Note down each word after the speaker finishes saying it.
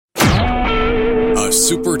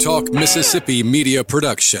SuperTalk Mississippi media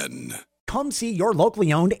production. Come see your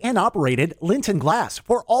locally owned and operated Linton Glass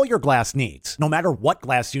for all your glass needs. No matter what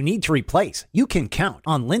glass you need to replace, you can count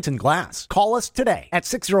on Linton Glass. Call us today at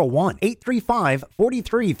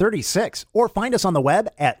 601-835-4336 or find us on the web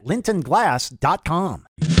at lintonglass.com.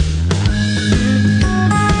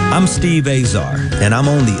 I'm Steve Azar, and I'm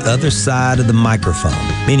on the other side of the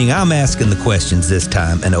microphone, meaning I'm asking the questions this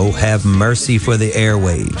time, and oh, have mercy for the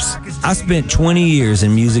airwaves. I spent 20 years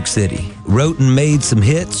in Music City, wrote and made some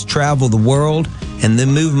hits, traveled the world, and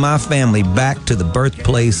then moved my family back to the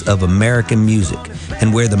birthplace of American music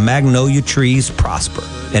and where the magnolia trees prosper.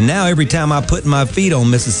 And now every time I put my feet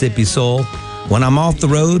on Mississippi soil, when I'm off the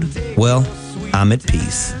road, well, I'm at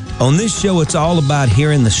peace. On this show, it's all about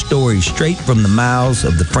hearing the stories straight from the mouths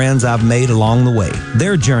of the friends I've made along the way,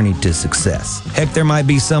 their journey to success. Heck, there might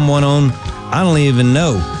be someone on, I don't even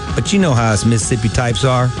know, but you know how us Mississippi types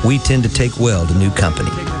are. We tend to take well to new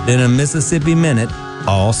company. In a Mississippi Minute,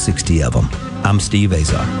 all 60 of them. I'm Steve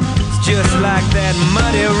Azar. It's just like that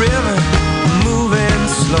muddy river, moving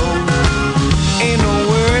slow. Ain't no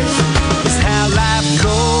worries, it's how life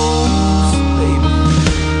goes, baby.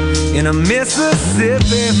 In a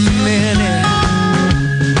Mississippi Minute.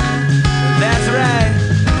 That's right.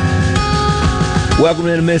 Welcome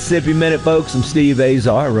to the Mississippi Minute, folks. I'm Steve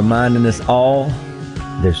Azar, reminding us all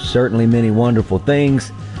there's certainly many wonderful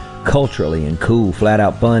things culturally and cool, flat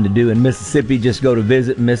out fun to do in Mississippi. Just go to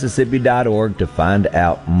visit Mississippi.org to find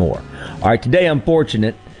out more. All right, today I'm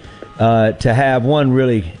fortunate to have one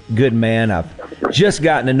really good man. I've just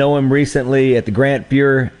gotten to know him recently at the Grant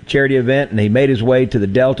Fuhr charity event, and he made his way to the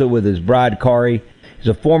Delta with his bride, Kari. He's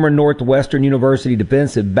a former Northwestern University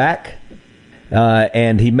defensive back,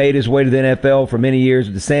 and he made his way to the NFL for many years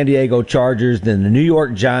with the San Diego Chargers, then the New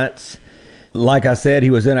York Giants. Like I said, he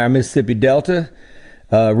was in our Mississippi Delta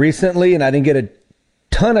recently, and I didn't get a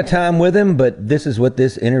ton of time with him, but this is what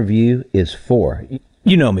this interview is for.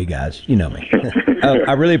 You know me, guys. You know me.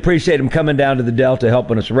 I really appreciate him coming down to the Delta,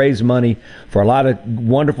 helping us raise money for a lot of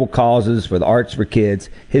wonderful causes for the arts for kids.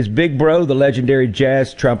 His big bro, the legendary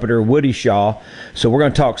jazz trumpeter Woody Shaw. So we're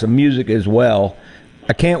going to talk some music as well.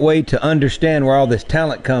 I can't wait to understand where all this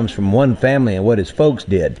talent comes from one family and what his folks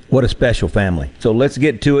did. What a special family. So let's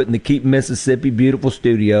get to it in the Keep Mississippi beautiful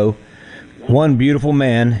studio. One beautiful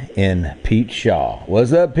man in Pete Shaw.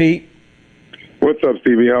 What's up, Pete? What's up,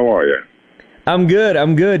 Stevie? How are you? I'm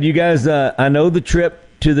good. You guys, I know the trip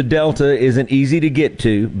to the Delta isn't easy to get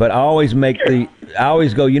to, but I always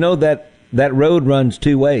go, you know, that road runs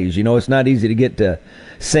two ways. You know, it's not easy to get to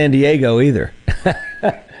San Diego either.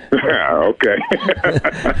 Okay.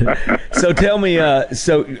 So tell me,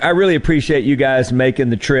 so I really appreciate you guys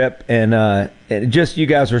making the trip, and just you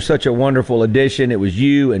guys were such a wonderful addition. It was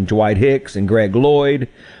you and Dwight Hicks and Greg Lloyd,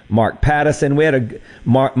 Mark Pattison. We had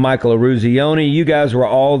Michael Eruzione. You guys were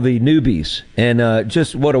all the newbies, and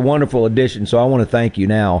just what a wonderful addition. So I want to thank you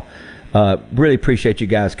now. Really appreciate you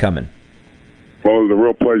guys coming. Well, it was a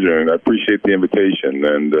real pleasure, and I appreciate the invitation.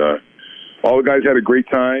 And all the guys had a great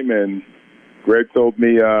time, and Greg told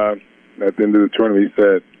me at the end of the tournament, he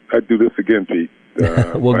said, I'd do this again, Pete.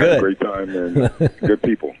 Well, good. Had a great time and good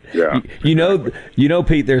people. Yeah. You know,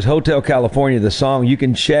 Pete, there's Hotel California, the song. You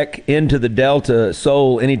can check into the Delta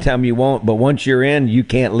Soul anytime you want, but once you're in, you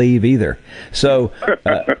can't leave either. So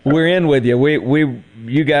we're in with you.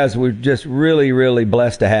 You guys were just really, really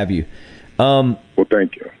blessed to have you. Well,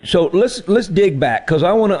 thank you. So let's dig back, because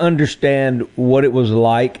I want to understand what it was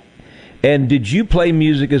like. And did you play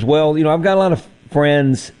music as well? You know, I've got a lot of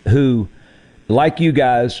friends who, like you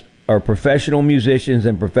guys, are professional musicians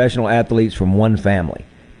and professional athletes from one family.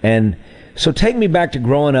 And so take me back to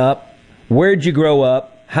growing up. Where'd you grow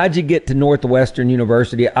up? How'd you get to Northwestern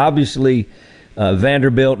University? Obviously,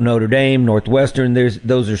 Vanderbilt, Notre Dame, Northwestern,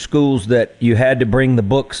 those are schools that you had to bring the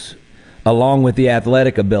books along with the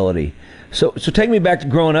athletic ability. So take me back to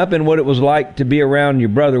growing up and what it was like to be around your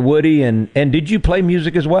brother Woody. And did you play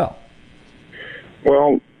music as well?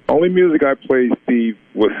 Well, only music I played, Steve,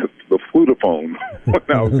 was the flutophone when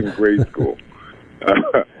I was in grade school.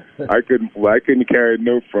 I couldn't carry a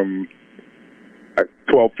note from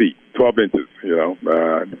 12 inches. You know,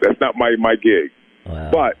 that's not my gig.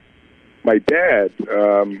 Wow. But my dad,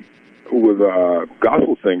 who was a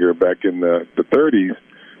gospel singer back in the 30s,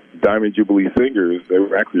 Diamond Jubilee Singers, they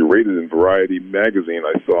were actually rated in Variety magazine.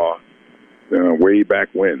 I saw way back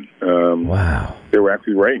when. Wow. They were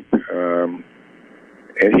actually ranked.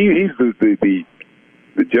 And he's the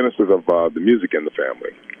genesis of the music in the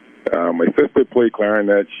family. My sister played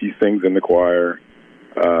clarinet. She sings in the choir.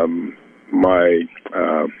 My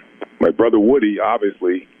brother Woody,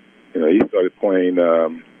 obviously, he started playing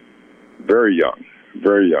very young.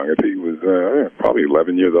 very young. I think he was probably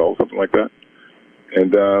 11 years old, something like that.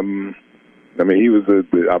 And I mean, he was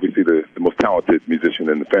obviously the most talented musician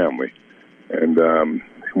in the family. And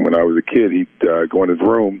when I was a kid, he'd go in his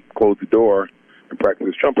room, close the door, and practice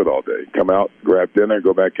his trumpet all day. Come out, grab dinner,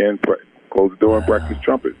 go back in, close the door, and practice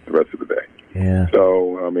trumpet the rest of the day. Yeah.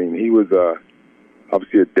 So, I mean, he was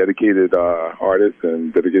obviously a dedicated artist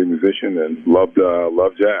and dedicated musician, and loved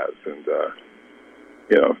jazz. And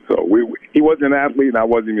so he wasn't an athlete, and I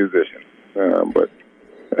wasn't a musician, but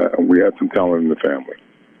we had some talent in the family.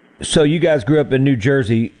 So you guys grew up in New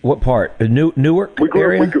Jersey. What part? Newark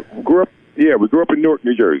area? We grew up. Yeah, we grew up in Newark,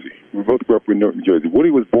 New Jersey. We both grew up in Newark, New Jersey. Woody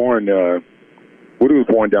was born down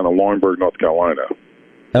in Laurinburg, North Carolina.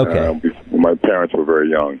 Okay. My parents were very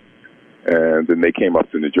young, and then they came up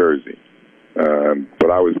to New Jersey.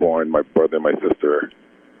 But I was born. My brother and my sister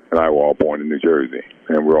and I were all born in New Jersey,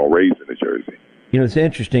 and we're all raised in New Jersey. You know, it's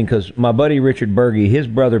interesting because my buddy Richard Berge, his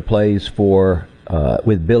brother plays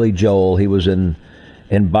with Billy Joel. He was in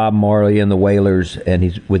Bob Marley and the Wailers, and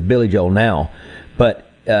he's with Billy Joel now. But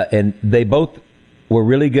and they both were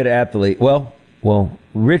really good athletes. Well,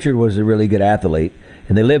 Richard was a really good athlete,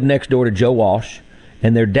 and they lived next door to Joe Walsh.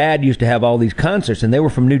 And their dad used to have all these concerts, and they were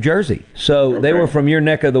from New Jersey. So They were from your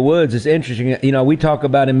neck of the woods. It's interesting. You know, we talk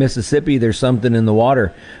about in Mississippi, there's something in the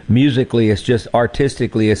water. Musically, it's just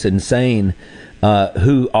artistically, it's insane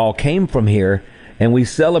who all came from here, and we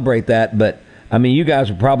celebrate that. But, I mean, you guys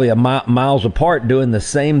are probably miles apart doing the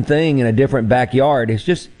same thing in a different backyard. It's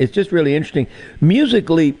just really interesting.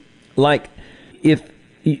 Musically, like, if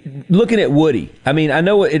looking at Woody, I mean, I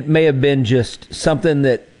know it may have been just something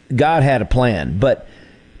that God had a plan, but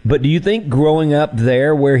do you think growing up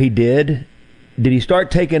there where he did he start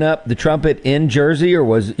taking up the trumpet in Jersey,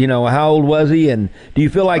 or how old was he? And do you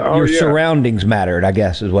feel like your surroundings mattered, I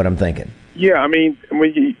guess, is what I'm thinking? Yeah, I mean,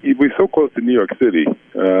 we're so close to New York City,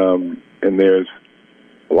 and there's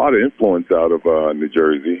a lot of influence out of New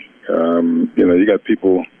Jersey. You got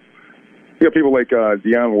people like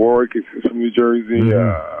Dionne Warwick is from New Jersey.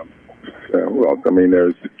 Who else? I mean,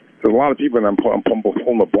 there's a lot of people, and I'm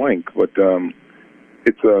pulling a blank, but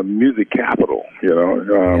it's a music capital,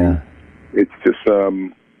 It's just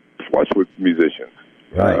flush with musicians.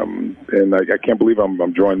 Right. And I can't believe I'm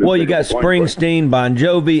drawing this. Well, you got Springsteen, Bon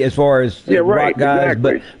Jovi, as far as rock guys,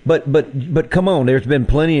 exactly. but come on, there's been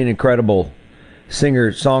plenty of incredible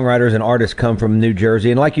singers, songwriters, and artists come from New Jersey,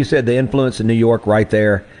 and like you said, the influence in New York right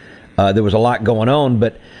there. There was a lot going on,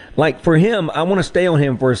 but like for him, I want to stay on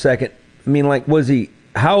him for a second. I mean, like,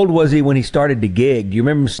 how old was he when he started to gig? Do you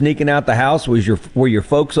remember him sneaking out the house? Were your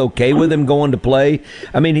folks okay with him going to play?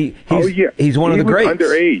 I mean, he's one of the greats. He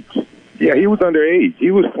was underage. Yeah, he was underage.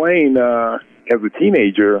 He was playing as a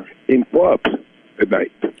teenager in clubs at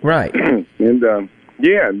night. Right. And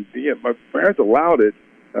my parents allowed it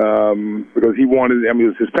because he wanted. I mean, it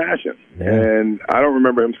was his passion. Yeah. And I don't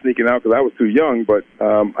remember him sneaking out because I was too young, but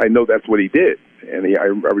I know that's what he did. And I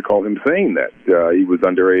recall him saying that he was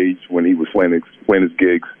underage when he was playing his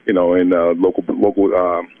gigs, in local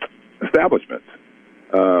establishments.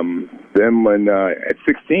 Then when at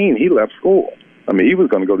 16 he left school. I mean, he was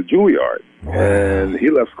going to go to Juilliard, and he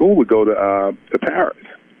left school to go to Paris,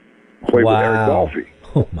 play with Eric Dolphy.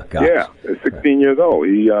 Oh my gosh! Yeah, at 16 years old,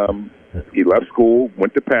 he left school,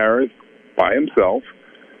 went to Paris by himself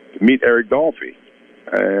to meet Eric Dolphy,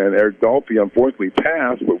 and Eric Dolphy unfortunately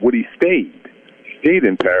passed, but Woody stayed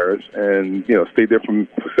in Paris, and stayed there for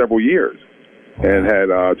several years, and had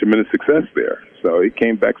tremendous success there. So he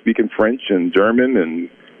came back speaking French and German and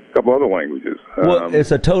a couple other languages. Well,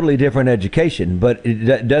 it's a totally different education, but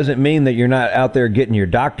it doesn't mean that you're not out there getting your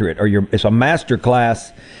doctorate or it's a master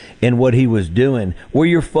class in what he was doing. Were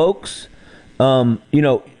your folks,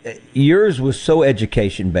 yours was so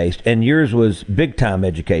education based, and yours was big time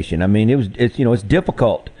education. I mean, it's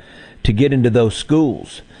difficult to get into those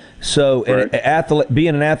schools. So, right. Being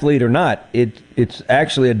an athlete or not, it's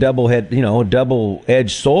actually a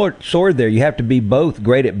double-edged sword there. You have to be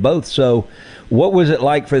great at both. So, what was it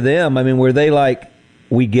like for them? I mean, were they like,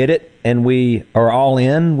 we get it and we are all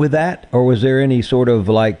in with that, or was there any sort of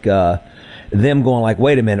like them going like,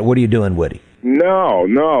 wait a minute, what are you doing, Woody?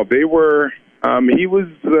 No, they were. He was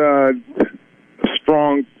a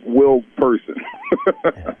strong-willed person.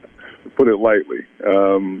 Put it lightly.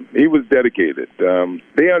 He was dedicated.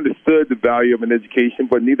 They understood the value of an education,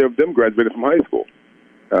 but neither of them graduated from high school.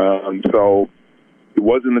 So it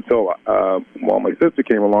wasn't until, my sister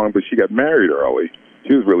came along, but she got married early.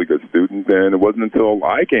 She was a really good student, and it wasn't until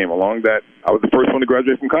I came along that I was the first one to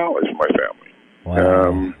graduate from college for my family.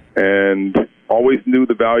 Wow. And always knew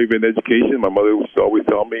the value of an education. My mother used to always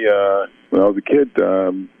tell me, when I was a kid,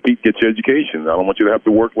 Pete, get your education. I don't want you to have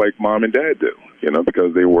to work like mom and dad do,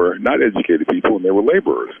 because they were not educated people and they were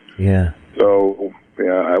laborers. Yeah. So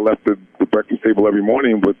I left the breakfast table every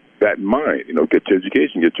morning with that in mind, get your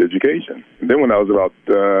education, get your education. And then when I was about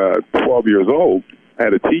 12 years old, I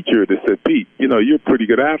had a teacher that said, Pete, you're a pretty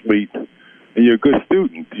good athlete and you're a good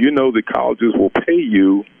student. Do you know that colleges will pay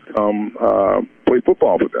you to play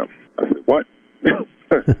football for them? I said, what?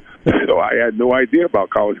 So I had no idea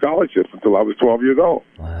about college scholarships until I was 12 years old.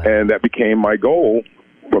 Wow. And that became my goal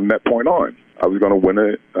from that point on. I was going to win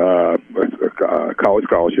a college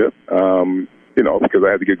scholarship, because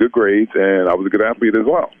I had to get good grades, and I was a good athlete as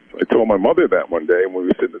well. So I told my mother that one day when we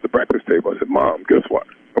were sitting at the breakfast table. I said, Mom, guess what?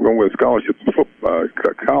 I'm going to win a scholarship to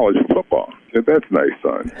college for football. I said, that's nice,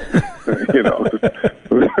 son.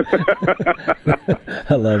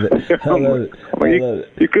 I love it.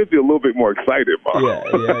 You could be a little bit more excited, Mom.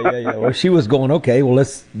 Yeah. Well, she was going, okay, well,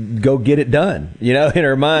 let's go get it done, in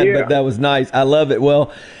her mind. Yeah. But that was nice. I love it.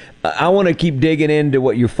 Well, I want to keep digging into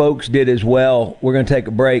what your folks did as well. We're going to take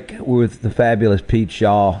a break with the fabulous Pete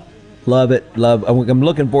Shaw. Love it. I'm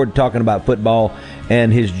looking forward to talking about football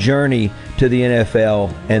and his journey to the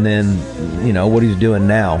NFL, and then, what he's doing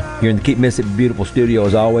now. Here in the Keep Mississippi Beautiful studio,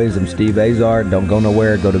 as always, I'm Steve Azar. Don't go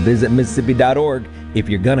nowhere. Go to visitmississippi.org if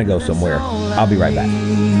you're going to go somewhere. I'll be right back.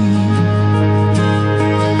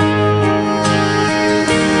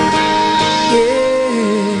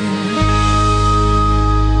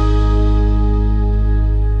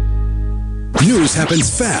 News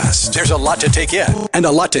happens fast. There's a lot to take in and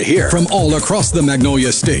a lot to hear from all across the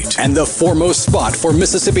Magnolia State. And the foremost spot for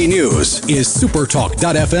Mississippi news is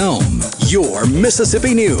Supertalk.fm. Your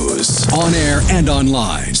Mississippi news. On air and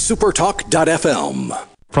online. Supertalk.fm.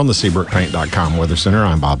 From the SeabrookPaint.com Weather Center,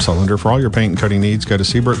 I'm Bob Sullender. For all your paint and coating needs, go to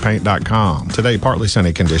SeabrookPaint.com. Today, partly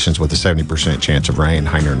sunny conditions with a 70% chance of rain,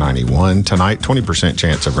 high near 91. Tonight, 20%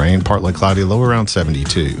 chance of rain, partly cloudy, low around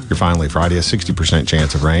 72. Your finally Friday, a 60%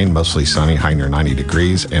 chance of rain, mostly sunny, high near 90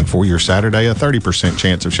 degrees. And for your Saturday, a 30%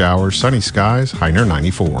 chance of showers, sunny skies, high near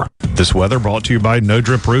 94. This weather brought to you by No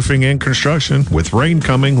Drip Roofing and Construction. With rain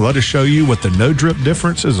coming, let us show you what the No Drip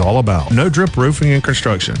difference is all about. No Drip Roofing and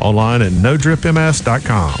Construction. Online at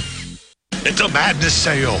NoDripMS.com. It's a madness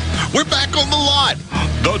sale. We're back on the lot.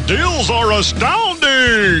 The deals are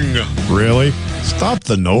astounding. Really? Stop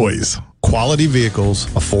the noise. Quality vehicles,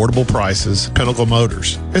 affordable prices, Pinnacle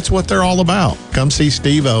Motors. It's what they're all about. Come see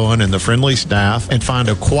Steve Owen and the friendly staff and find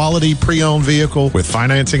a quality pre-owned vehicle with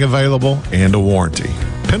financing available and a warranty.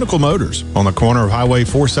 Pinnacle Motors on the corner of Highway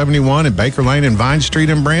 471 and Baker Lane and Vine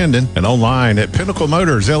Street in Brandon, and online at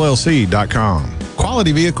PinnacleMotorsLLC.com.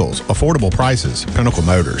 Quality vehicles, affordable prices, Pinnacle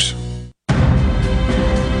Motors.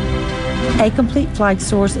 A Complete Flag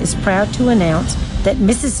Source is proud to announce that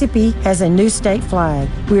Mississippi has a new state flag.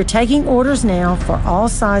 We are taking orders now for all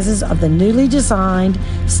sizes of the newly designed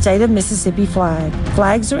State of Mississippi flag.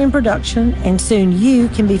 Flags are in production, and soon you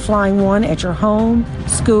can be flying one at your home,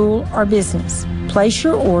 school, or business. Place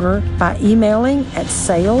your order by emailing at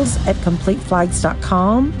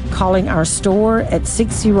sales@completeflags.com, calling our store at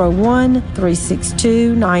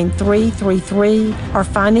 601-362-9333, or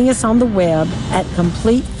finding us on the web at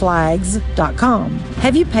completeflags.com.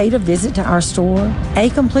 Have you paid a visit to our store? A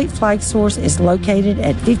Complete Flag Source is located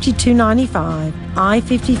at 5295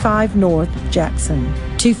 I-55 North, Jackson.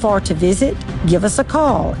 Too far to visit? Give us a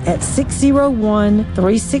call at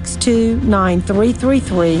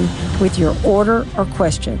 601-362-9333 with your order or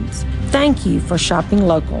questions. Thank you for shopping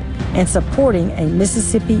local and supporting a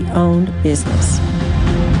Mississippi-owned business.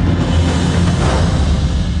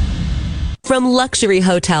 From luxury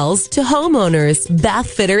hotels to homeowners, Bath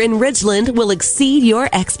Fitter in Ridgeland will exceed your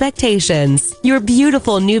expectations. Your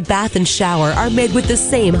beautiful new bath and shower are made with the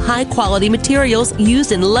same high-quality materials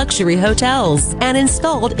used in luxury hotels and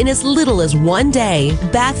installed in as little as 1 day.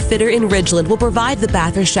 Bath Fitter in Ridgeland will provide the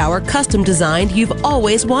bath or shower custom designed you've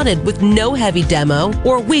always wanted with no heavy demo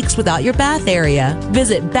or weeks without your bath area.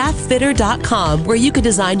 Visit bathfitter.com where you can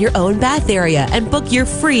design your own bath area and book your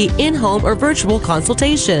free in-home or virtual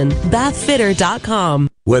consultation. Bathfitter.com.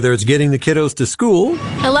 Whether it's getting the kiddos to school,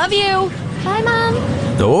 I love you. Bye, Mom.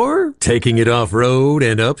 Or taking it off-road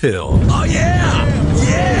and uphill. Oh, yeah!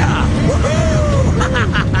 Yeah! Woohoo!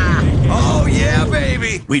 Oh, yeah,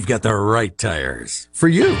 baby! We've got the right tires for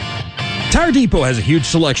you. Tire Depot has a huge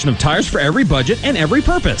selection of tires for every budget and every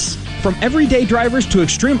purpose. From everyday drivers to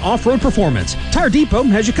extreme off-road performance, Tire Depot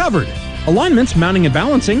has you covered. Alignments, mounting and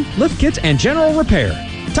balancing, lift kits, and general repair.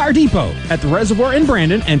 Tire Depot at the Reservoir in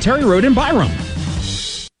Brandon and Terry Road in Byram.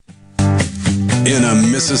 In a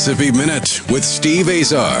Mississippi Minute with Steve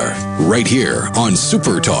Azar, right here on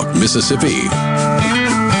Super Talk Mississippi.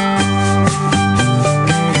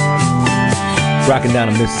 Rocking down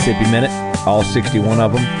a Mississippi Minute, all 61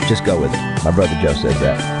 of them. Just go with it. My brother Joe says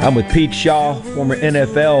that. I'm with Pete Shaw, former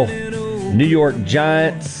NFL New York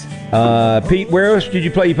Giants. Pete, where else did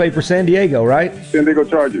you play? You played for San Diego, right? San Diego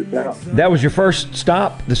Chargers, yeah. That was your first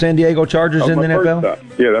stop, the San Diego Chargers in the NFL? First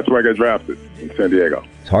stop. Yeah, that's where I got drafted, in San Diego.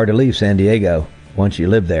 It's hard to leave San Diego once you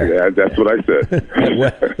live there. Yeah, that's what I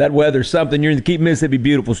said. That weather's something. You're in the Keep Mississippi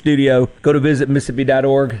Beautiful studio. Go to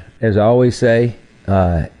visitmississippi.org, as I always say,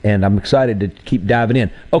 and I'm excited to keep diving in.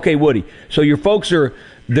 Okay, Woody, so your folks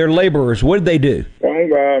they're laborers. What did they do?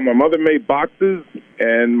 Well, my mother made boxes,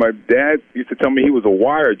 and my dad used to tell me he was a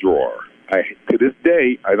wire drawer. To this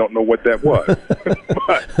day, I don't know what that was.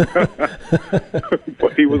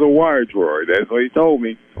 but he was a wire drawer. That's what he told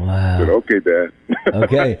me. Wow. I said, okay, Dad.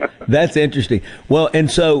 Okay, that's interesting. Well, and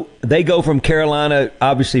so they go from Carolina,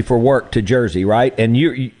 obviously, for work to Jersey, right? And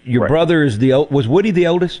your brother is was Woody the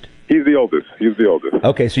oldest? He's the oldest. He's the oldest.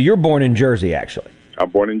 Okay, so you're born in Jersey, actually. I'm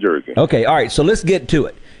born in Jersey. Okay, all right, so let's get to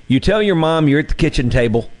it. You tell your mom you're at the kitchen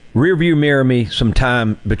table. Rearview mirror me some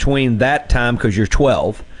time between that time because you're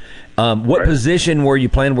 12. What position were you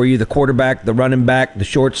playing? Were you the quarterback, the running back, the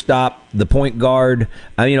shortstop, the point guard?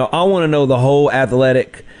 I want to know the whole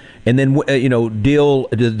athletic, and then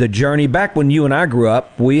the journey. Back when you and I grew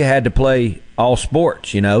up, we had to play all sports.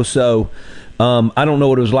 So I don't know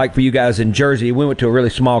what it was like for you guys in Jersey. We went to a really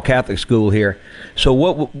small Catholic school here.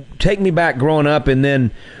 So take me back growing up, and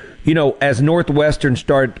then as Northwestern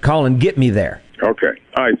started calling, get me there. Okay.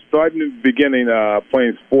 All right. Starting in the beginning,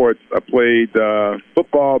 playing sports, I played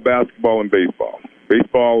football, basketball, and baseball.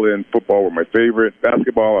 Baseball and football were my favorite.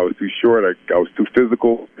 Basketball, I was too short. I was too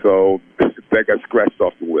physical, so that got scratched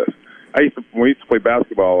off the list. When I used to play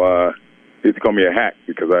basketball, they used to call me a hack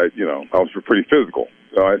because I was pretty physical.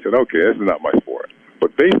 So I said, okay, this is not my sport.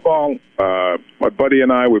 But baseball, my buddy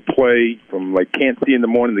and I would play from can't see in the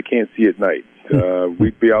morning to can't see at night.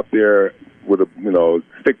 We'd be out there with a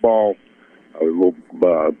stick ball, a little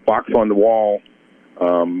box on the wall,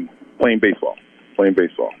 playing baseball.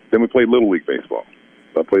 Then we played Little League baseball.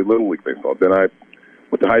 So I played Little League baseball. Then I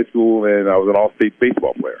went to high school, and I was an all-state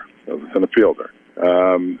baseball player. I was a center fielder.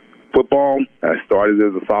 Football, I started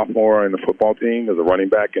as a sophomore in the football team as a running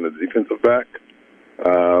back and a defensive back,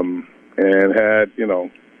 and had,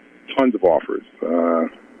 tons of offers.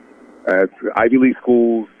 At Ivy League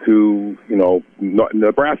schools to,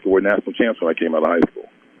 Nebraska were national champs when I came out of high school.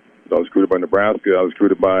 So I was recruited by Nebraska. I was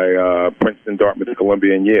recruited by Princeton, Dartmouth,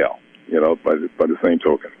 Columbia, and Yale, by the same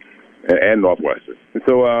token, and Northwestern. And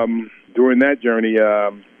so during that journey,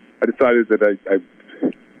 I decided that I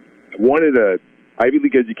wanted an Ivy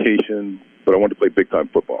League education, but I wanted to play big-time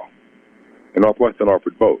football. And Northwestern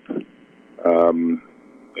offered both.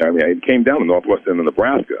 It came down to Northwestern and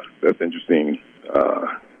Nebraska. That's interesting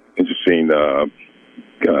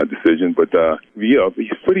decision, but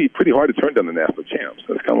it's pretty hard to turn down the national champs.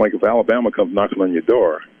 It's kind of like if Alabama comes knocking on your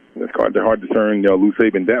door, it's hard to turn Lou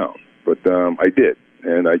Saban down. But I did,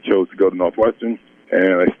 and I chose to go to Northwestern,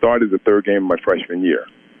 and I started the third game of my freshman year.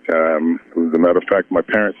 As a matter of fact, my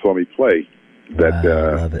parents saw me play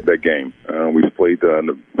that game. We played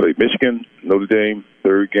Michigan, Notre Dame.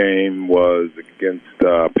 Third game was against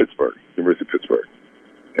Pittsburgh, University of Pittsburgh,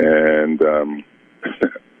 and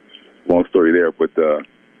long story there, but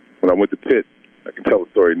when I went to Pitt, I can tell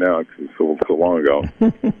the story now because it was so long ago.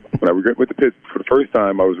 When I went to Pitt for the first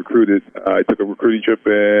time, I was recruited. I took a recruiting trip,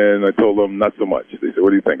 and I told them not so much. They said, "What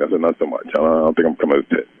do you think?" I said, "Not so much. I don't think I'm coming to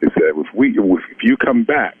Pitt." They said, "If you come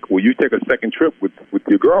back, will you take a second trip with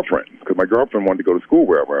your girlfriend?" Because my girlfriend wanted to go to school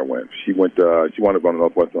wherever I went. She wanted to go to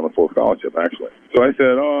Northwestern on a full scholarship, actually. So I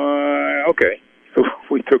said, "Okay." So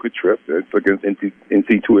we took a trip. It's against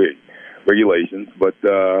NC2A regulations, but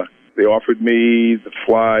they offered me to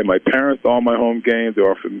fly my parents to all my home games. They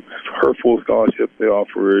offered her full scholarship. They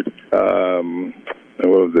offered,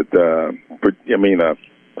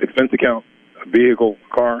 expense account, a vehicle,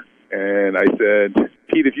 car. And I said,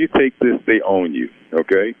 Pete, if you take this, they own you,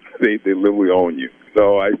 okay? They literally own you.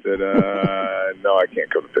 So I said, no, I can't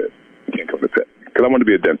come to Pitt. Because I wanted to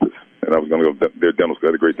be a dentist, and I was going to go to their dental school.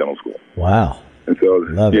 They had a great dental school. Wow. And so,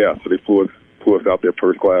 so they flew us out there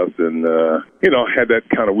first class, and had that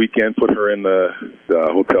kind of weekend. Put her in the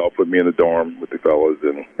hotel, put me in the dorm with the fellas,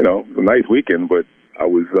 and it was a nice weekend. But I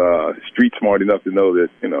was street smart enough to know that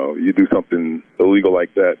you do something illegal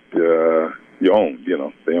like that, you own.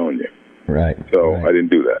 They own you. Right. So I didn't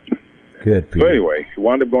do that. Good. So anyway,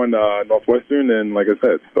 wound up going to Northwestern, and like I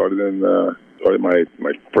said, started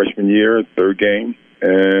my freshman year, third game,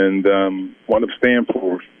 and wound up staying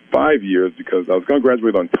for 5 years because I was going to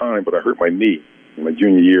graduate on time, but I hurt my knee in my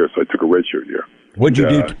junior year, so I took a redshirt year. What'd you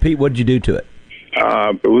do, Pete? What'd you do to it?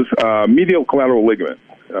 It was medial collateral ligament.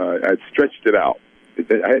 I stretched it out.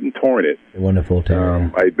 I hadn't torn it. Wonderful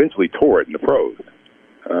tear. I eventually tore it in the pros.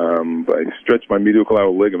 But I stretched my medial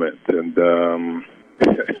collateral ligament, and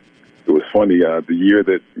it was funny. The year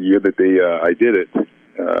that I did it,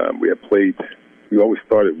 we had played. We always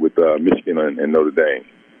started with Michigan and Notre Dame.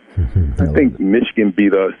 I think Michigan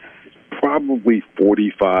beat us probably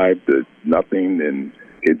 45-0, and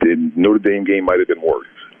Notre Dame game might have been worse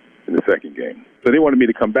in the second game. So they wanted me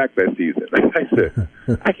to come back that season. I said,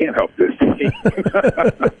 I can't help this team.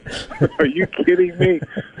 Are you kidding me?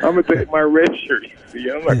 I'm going to take my red shirt.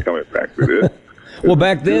 Yeah, I'm not coming back to this. Well,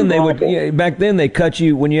 back then they cut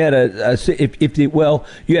you when you had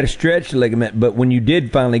you had a stretched ligament, but when you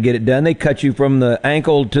did finally get it done, they cut you from the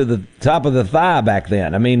ankle to the top of the thigh back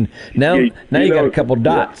then. I mean, now you got a couple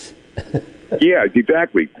dots. Yeah,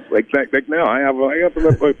 exactly. Like now, I have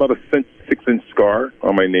about a 6-inch scar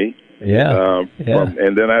on my knee. Yeah.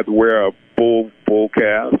 And then I had to wear a full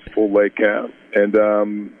leg cast. And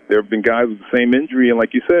there have been guys with the same injury, and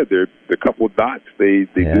like you said, they're a couple of dots. They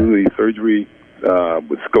do the surgery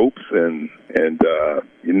with scopes, and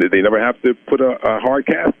they never have to put a hard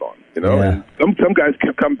cast on. And some guys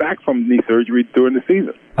can come back from knee surgery during the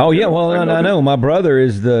season. Oh yeah, well I know. My brother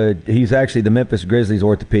he's actually the Memphis Grizzlies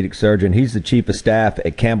orthopedic surgeon. He's the chief of staff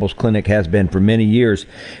at Campbell's Clinic, has been for many years,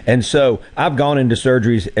 and so I've gone into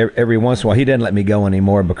surgeries every once in a while. He doesn't let me go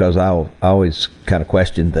anymore because I always kind of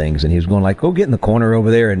question things, and he was going like, "Go get in the corner over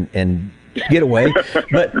there and get away."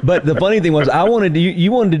 But the funny thing was,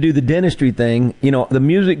 you wanted to do the dentistry thing. The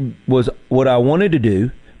music was what I wanted to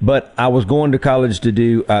do. But I was going to college to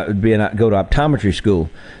go to optometry school,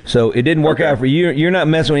 so it didn't work out for you. You're not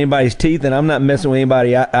messing with anybody's teeth, and I'm not messing with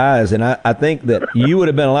anybody's eyes. And I think that you would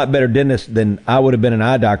have been a lot better dentist than I would have been an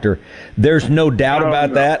eye doctor. There's no doubt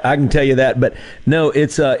about that. I can tell you that. But no,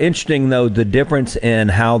 it's interesting though, the difference in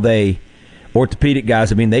how orthopedic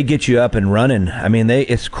guys. I mean, they get you up and running. I mean,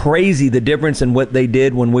 it's crazy the difference in what they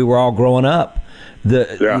did when we were all growing up.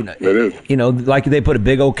 It is. Like they put a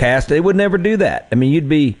big old cast. They would never do that. I mean, you'd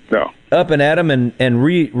be up and at them and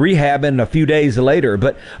rehabbing a few days later.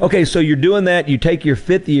 But okay, so you're doing that. You take your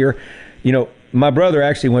fifth year. My brother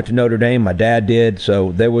actually went to Notre Dame. My dad did.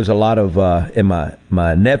 So there was a lot of and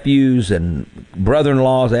my nephews and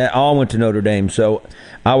brother-in-laws all went to Notre Dame. So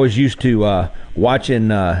I was used to watching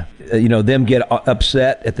them get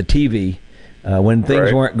upset at the TV. When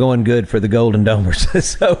things weren't going good for the Golden Domers.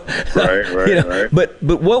 Right. But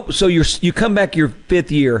what? So you come back your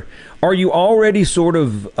fifth year. Are you already sort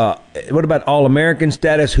of? What about All-American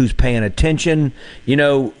status? Who's paying attention? I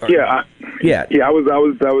was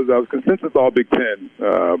consensus All Big Ten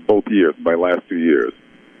both years. My last 2 years,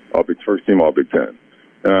 first team All Big Ten.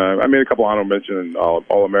 I made a couple honorable mention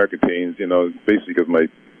All-American teams. Basically because my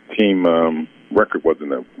team record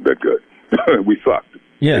wasn't that good. We sucked.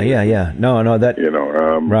 Yeah. No, that.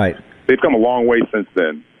 Right. They've come a long way since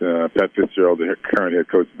then. Pat Fitzgerald, the current head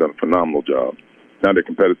coach, has done a phenomenal job. Now they're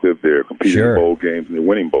competitive. They're competing in bowl games, and they're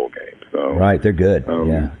winning bowl games. So, right, they're good.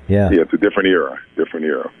 Yeah. It's a different era.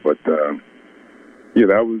 But that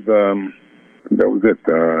was it.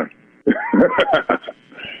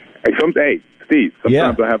 Steve,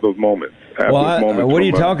 sometimes I have those moments. What are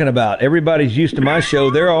you talking about? Everybody's used to my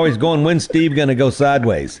show. They're always going, when's Steve going to go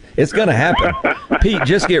sideways? It's going to happen. Pete,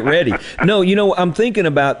 just get ready. No, I'm thinking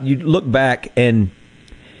about, you look back, and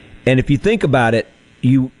if you think about it,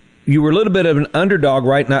 you were a little bit of an underdog,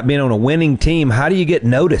 right, not being on a winning team. How do you get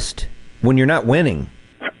noticed when you're not winning?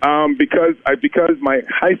 Because my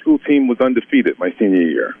high school team was undefeated my senior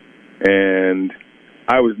year, and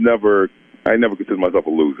I never considered myself a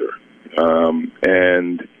loser.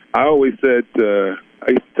 And I always said, I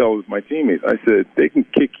used to tell my teammates, I said, they can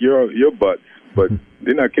kick your butts, but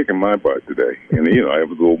they're not kicking my butt today. And, I have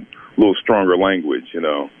a little stronger language,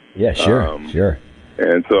 Yeah, sure, sure.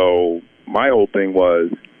 And so my whole thing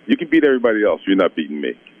was, you can beat everybody else, you're not beating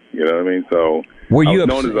me. You know what I mean? So were you I was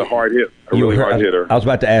known as a hard hitter. I was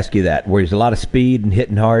about to ask you that. Where there's a lot of speed and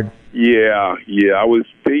hitting hard? Yeah. I was.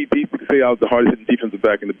 They used to say I was the hardest hitting defensive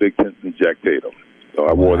back in the Big Ten since Jack Tatum. So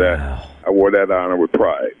I wore that. I wore that honor with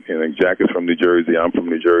pride. And Jack is from New Jersey. I'm from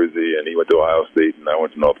New Jersey, and he went to Ohio State, and I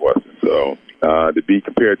went to Northwestern. So to be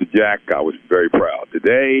compared to Jack, I was very proud.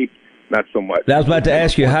 Today, not so much. I was about to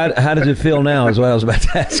ask you, how does it feel now? Is what I was about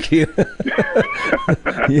to ask you.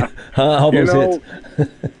 All those hits.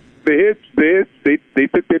 The hits, they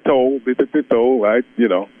took their toll. I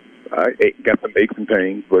got some aches and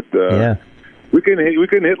pains, but we couldn't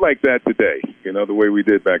hit like that today. The way we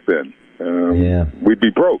did back then. We'd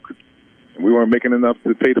be broke. We weren't making enough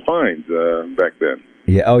to pay the fines back then.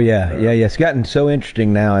 Yeah. Oh, yeah. It's gotten so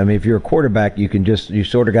interesting now. I mean, if you're a quarterback, you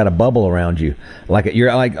sort of got a bubble around you,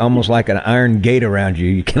 you're almost like an iron gate around you.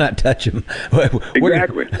 You cannot touch them.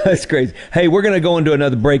 Exactly. That's crazy. Hey, we're going to go into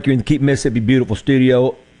another break here in the Keep Mississippi Beautiful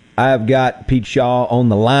studio. I've got Pete Shaw on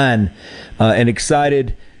the line and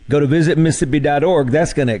excited. Go to visitmississippi.org.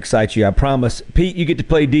 That's going to excite you, I promise. Pete, you get to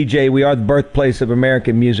play DJ. We are the birthplace of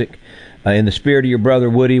American music. In the spirit of your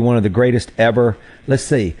brother Woody, one of the greatest ever. Let's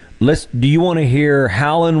see. Do you want to hear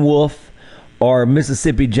Howlin' Wolf or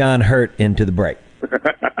Mississippi John Hurt into the break?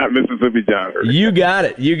 Mississippi John Hurt. You got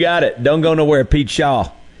it. Don't go nowhere, Pete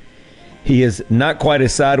Shaw. He is not quite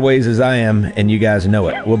as sideways as I am, and you guys know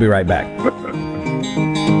it. We'll be right back.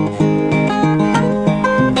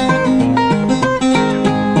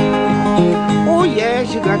 Oh,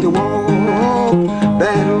 yes, you got to walk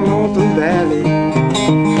that Lonesome Valley.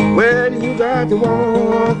 Well, you got to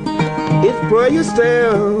walk it for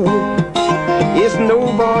yourself. It's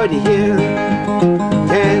nobody here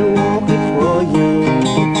can walk it for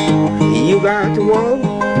you. You got to walk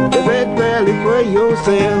that valley for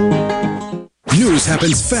yourself. News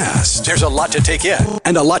happens fast. There's a lot to take in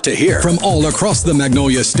and a lot to hear from all across the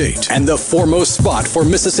Magnolia State. And the foremost spot for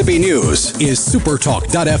Mississippi news is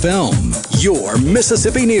supertalk.fm. Your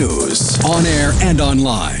Mississippi news. On air and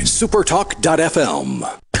online. supertalk.fm.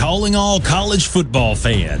 Calling all college football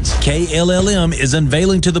fans. KLLM is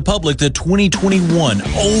unveiling to the public the 2021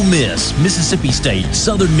 Ole Miss, Mississippi State,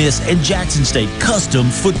 Southern Miss, and Jackson State custom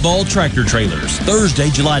football tractor trailers. Thursday,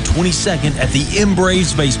 July 22nd at the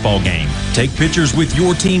M-Braves baseball game. Take pictures with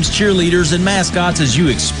your team's cheerleaders and mascots as you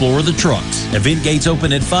explore the trucks. Event gates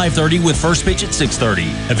open at 5:30 with first pitch at 6:30.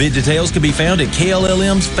 Event details can be found at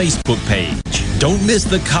KLLM's Facebook page. Don't miss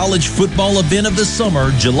the college football event of the summer,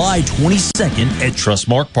 July 22nd at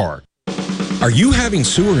Trustmark Park. Are you having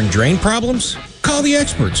sewer and drain problems? Call the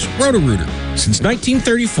experts, Roto-Rooter. Since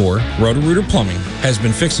 1934, Roto-Rooter Plumbing has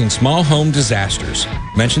been fixing small home disasters.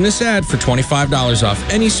 Mention this ad for $25 off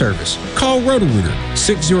any service. Call Roto-Rooter,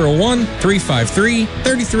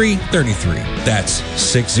 601-353-3333. That's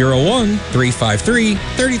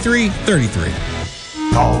 601-353-3333.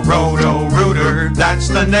 Call Roto-Rooter, that's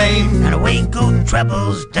the name. And away go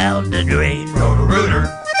troubles down the drain. Roto-Rooter.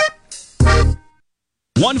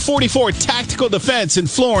 144 Tactical Defense in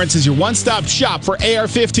Florence is your one-stop shop for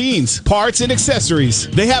AR-15s, parts, and accessories.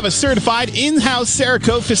 They have a certified in-house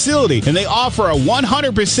Cerakote facility, and they offer a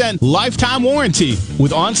 100% lifetime warranty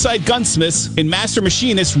with on-site gunsmiths and master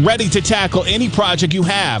machinists ready to tackle any project you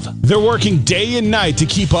have. They're working day and night to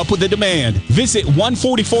keep up with the demand. Visit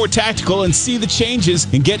 144 Tactical and see the changes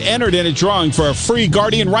and get entered in a drawing for a free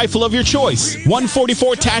Guardian rifle of your choice.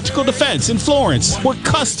 144 Tactical Defense in Florence, where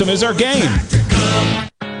custom is our game.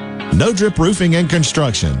 No Drip Roofing and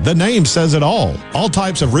Construction. The name says it all. All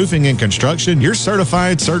types of roofing and construction. Your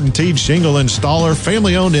certified, CertainTeed shingle installer,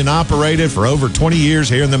 family owned and operated for over 20 years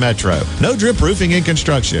here in the Metro. No Drip Roofing and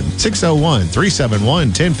Construction.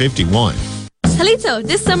 601-371-1051. Halito,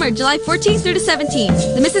 this summer, July 14th through the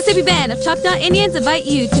 17th, the Mississippi Band of Choctaw Indians invite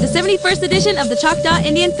you to the 71st edition of the Choctaw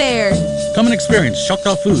Indian Fair. Come and experience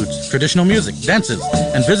Choctaw foods, traditional music, dances,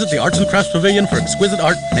 and visit the Arts and Crafts Pavilion for exquisite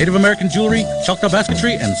art, Native American jewelry, Choctaw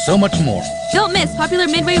basketry, and so much more. Don't miss popular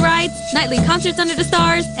midway rides, nightly concerts under the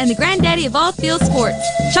stars, and the granddaddy of all field sports,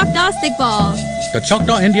 Choctaw Stickball. The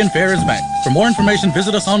Choctaw Indian Fair is back. For more information,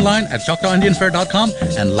 visit us online at ChoctawIndianFair.com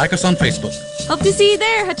and like us on Facebook. Hope to see you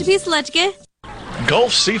there, Hatchapisa.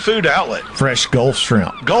 Gulf Seafood Outlet. Fresh Gulf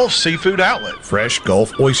Shrimp. Gulf Seafood Outlet. Fresh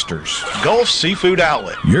Gulf Oysters. Gulf Seafood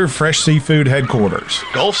Outlet. Your fresh seafood headquarters.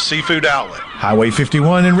 Gulf Seafood Outlet. Highway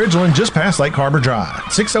 51 in Ridgeland, just past Lake Harbor Drive.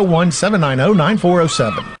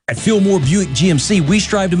 601-790-9407. At Fillmore Buick GMC, we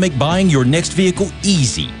strive to make buying your next vehicle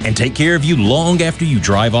easy and take care of you long after you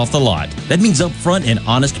drive off the lot. That means upfront and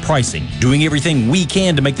honest pricing, doing everything we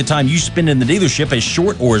can to make the time you spend in the dealership as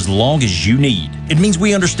short or as long as you need. It means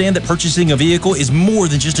we understand that purchasing a vehicle is more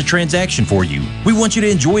than just a transaction for you. We want you to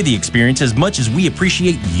enjoy the experience as much as we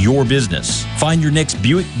appreciate your business. Find your next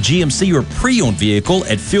Buick, GMC, or pre-owned vehicle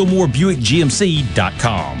at FillmoreBuickGMC.com.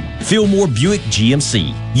 Fillmore Buick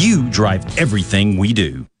GMC. You drive everything we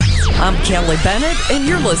do. I'm Kelly Bennett, and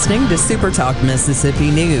you're listening to Super Talk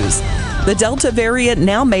Mississippi News. The Delta variant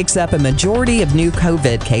now makes up a majority of new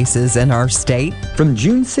COVID cases in our state. From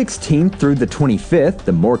June 16th through the 25th,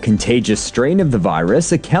 the more contagious strain of the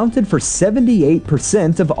virus accounted for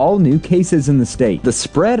 78% of all new cases in the state. The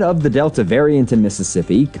spread of the Delta variant in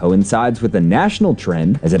Mississippi coincides with a national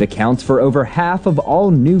trend as it accounts for over half of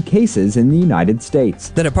all new cases in the United States.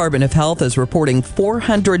 The Department of Health is reporting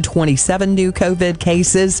 427 new COVID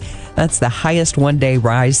cases. That's the highest one-day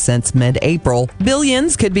rise since mid-April.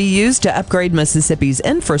 Billions could be used to to upgrade Mississippi's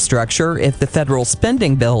infrastructure if the federal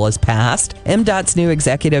spending bill is passed. MDOT's new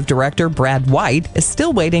executive director, Brad White, is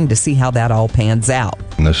still waiting to see how that all pans out.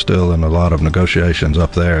 And they're still in a lot of negotiations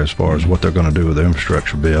up there as far as what they're going to do with the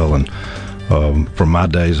infrastructure bill. And from my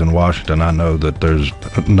days in Washington, I know that there's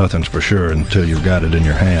nothing's for sure until you've got it in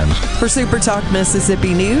your hands. For Super Talk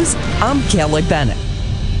Mississippi News, I'm Kelly Bennett.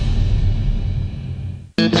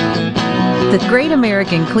 The Great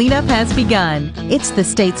American Cleanup has begun. It's the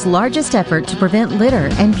state's largest effort to prevent litter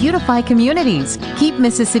and beautify communities. Keep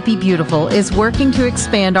Mississippi Beautiful is working to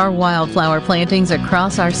expand our wildflower plantings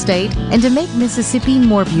across our state and to make Mississippi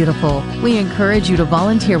more beautiful. We encourage you to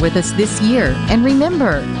volunteer with us this year. And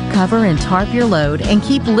remember, cover and tarp your load and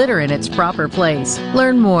keep litter in its proper place.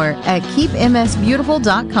 Learn more at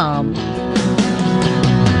keepmsbeautiful.com.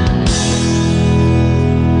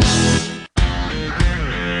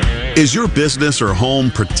 Is your business or home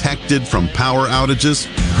protected from power outages?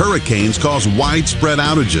 Hurricanes cause widespread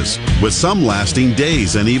outages, with some lasting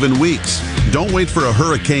days and even weeks. Don't wait for a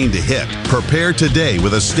hurricane to hit. Prepare today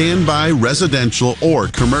with a standby residential or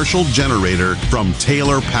commercial generator from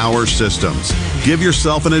Taylor Power Systems. Give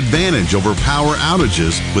yourself an advantage over power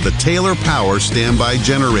outages with a Taylor Power standby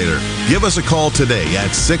generator. Give us a call today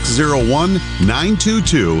at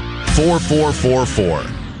 601-922-4444.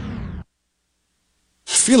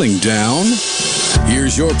 Feeling down?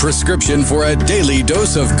 Here's your prescription for a daily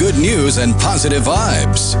dose of good news and positive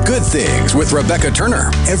vibes. Good Things with Rebecca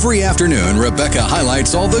Turner. Every afternoon, Rebecca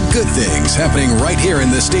highlights all the good things happening right here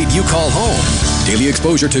in the state you call home. Daily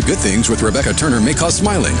exposure to Good Things with Rebecca Turner may cause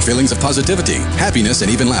smiling, feelings of positivity, happiness,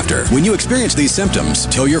 and even laughter. When you experience these symptoms,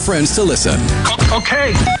 tell your friends to listen.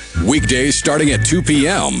 Okay. Weekdays starting at 2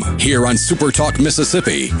 p.m. here on Super Talk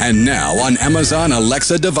Mississippi and now on Amazon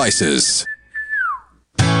Alexa devices.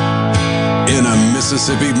 In a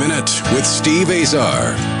Mississippi Minute with Steve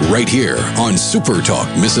Azar, right here on Super Talk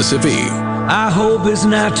Mississippi. I hope it's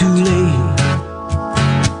not too late.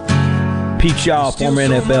 Pete Shaw, former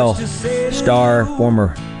NFL star,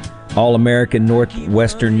 former All-American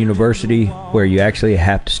Northwestern University, where you actually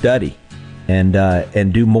have to study and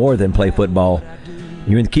do more than play football.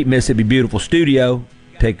 You're in the Keep Mississippi Beautiful studio.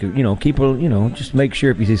 Just make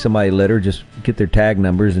sure if you see somebody litter, just get their tag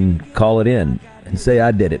numbers and call it in. And say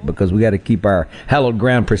I did it, because we got to keep our hallowed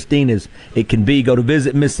ground pristine as it can be. Go to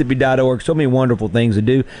visitmississippi.org. So many wonderful things to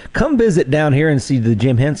do. Come visit down here and see the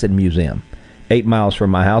Jim Henson Museum, 8 miles from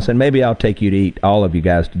my house, and maybe I'll take you to eat, all of you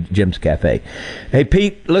guys, to Jim's Cafe. Hey,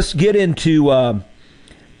 Pete, let's get into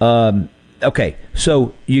okay,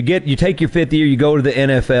 so you take your fifth year, you go to the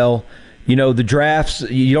NFL. You know, the drafts,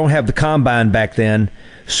 you don't have the combine back then.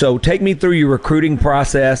 So take me through your recruiting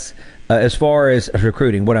process. As far as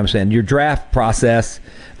recruiting, what I'm saying, your draft process,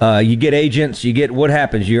 you get agents, what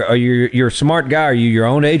happens? You're a smart guy. Are you your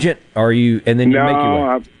own agent? Or are you, and then you make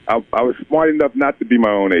your way? I was smart enough not to be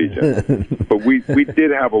my own agent, but we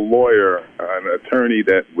did have a lawyer, an attorney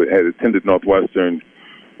that had attended Northwestern,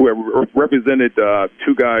 who had represented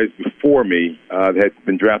two guys before me that had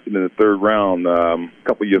been drafted in the third round a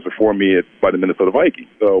couple of years before me by the Minnesota Vikings.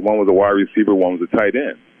 So one was a wide receiver, one was a tight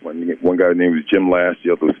end. One guy named was Jim Last,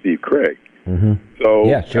 the other was Steve Craig. Mm-hmm. So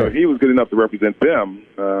yeah, sure. He was good enough to represent them.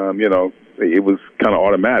 It was kind of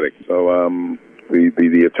automatic. So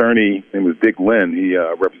the attorney, name was Dick Lynn. He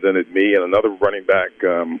represented me and another running back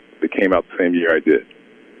that came out the same year I did,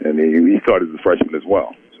 and he started as a freshman as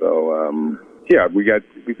well. So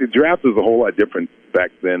the draft was a whole lot different back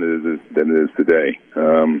then than it is today.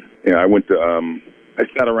 I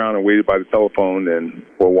sat around and waited by the telephone, and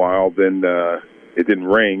for a while, then it didn't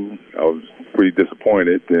ring. I was pretty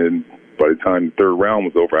disappointed, and by the time the third round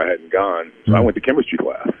was over, I hadn't gone. So I went to chemistry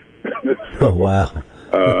class. Oh, wow.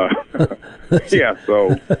 Yeah,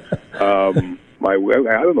 so I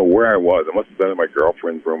don't know where I was. I must have been in my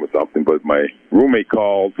girlfriend's room or something, but my roommate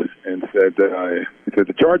called and said, the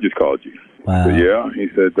Chargers called you. Wow. I said, yeah. He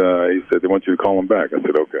said they want you to call them back. I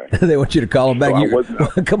said, okay. They want you to call them back?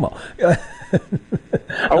 So come on.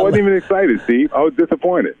 I wasn't even excited, Steve. I was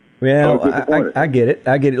disappointed. Yeah, I get it.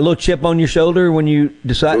 A little chip on your shoulder when you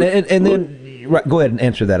decide. And then, right, go ahead and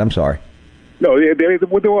answer that. I'm sorry. No, there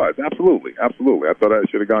was. Absolutely. I thought I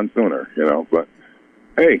should have gone sooner, But,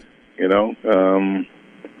 hey, now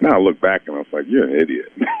I look back and I was like, you're an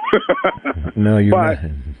idiot. No, you're not.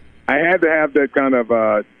 I had to have that kind of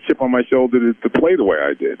chip on my shoulder to play the way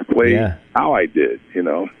I did, to play how I did,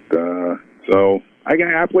 So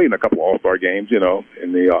I played in a couple of All-Star games, in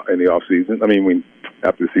the off season. I mean,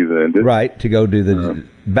 after the season ended. Right, to go do the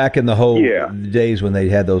back in the whole days when they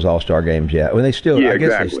had those All-Star games. Yeah, when they still, I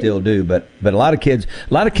guess they still do. But a lot of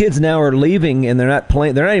kids now are leaving and they're not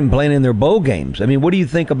playing. They're not even playing in their bowl games. I mean, what do you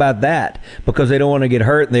think about that? Because they don't want to get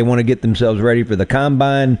hurt and they want to get themselves ready for the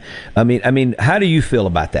combine. I mean, how do you feel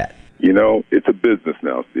about that? You know, it's a business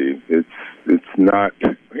now, Steve. It's not.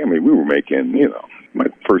 I mean, we were making. You know, my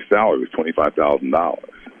first salary was $25,000.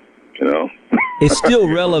 You know, it's still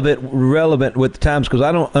relevant with the times, because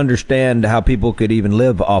I don't understand how people could even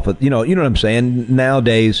live off of, you know what I'm saying?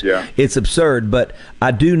 Nowadays, it's absurd. But I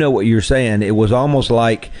do know what you're saying. It was almost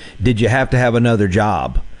like, did you have to have another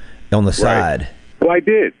job on the side? Well, I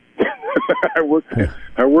did. I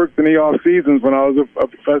worked in the off seasons when I was a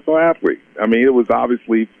professional athlete. I mean, it was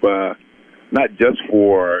obviously not just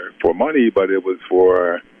for money, but it was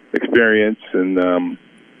for experience and.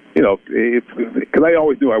 You know, because I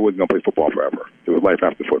always knew I wasn't going to play football forever. It was life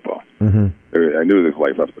after football. Mm-hmm. I knew there was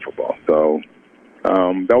life after football. So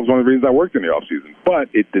that was one of the reasons I worked in the off season.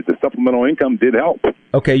 But the supplemental income did help.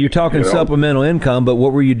 Okay, you're talking supplemental income, but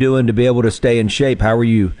what were you doing to be able to stay in shape? How were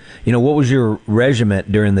you? You know, what was your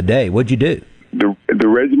regiment during the day? What'd you do? The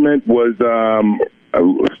regiment was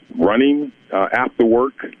running after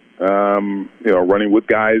work. Running with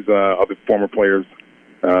guys, other former players.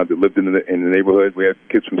 That lived in the neighborhood. We had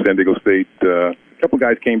kids from San Diego State. A couple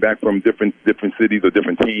guys came back from different cities or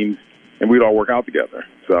different teams, and we'd all work out together.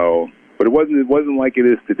 So, but it wasn't like it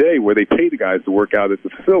is today, where they pay the guys to work out at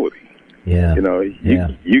the facility. Yeah, you know,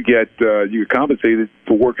 you get compensated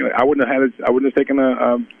for working. I wouldn't have taken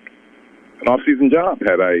an off-season job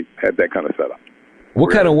had I had that kind of setup.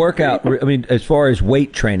 What kind of workout? I mean, as far as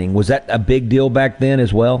weight training, was that a big deal back then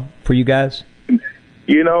as well for you guys?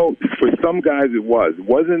 You know, for some guys it was.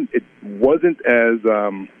 It wasn't as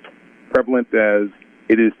prevalent as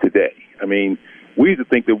it is today. I mean, we used to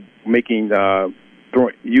think that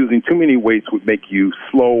using too many weights would make you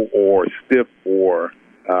slow or stiff or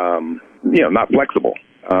not flexible.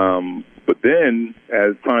 But then,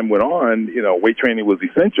 as time went on, weight training was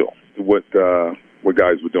essential to what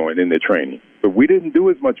guys were doing in their training. But we didn't do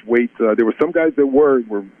as much weight. There were some guys that were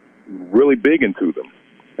really big into them.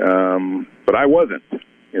 But I wasn't,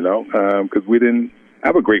 because we didn't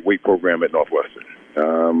have a great weight program at Northwestern.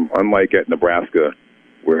 Unlike at Nebraska,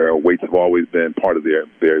 where weights have always been part of their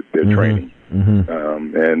training.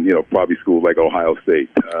 Mm-hmm. And probably schools like Ohio State.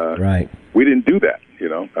 Right. We didn't do that.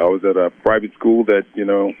 I was at a private school that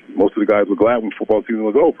most of the guys were glad when football season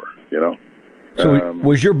was over. So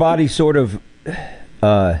was your body sort of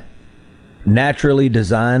naturally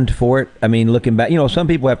designed for it? I mean, looking back, some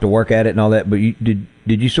people have to work at it and all that, but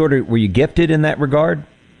were you gifted in that regard?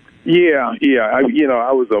 Yeah.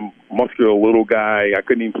 I was a muscular little guy. I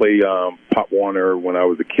couldn't even play Pop Warner when I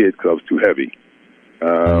was a kid because I was too heavy.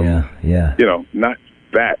 Not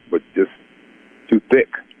fat, but just too thick.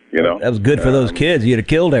 That was good for those kids. You'd have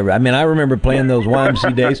killed everybody. I mean, I remember playing those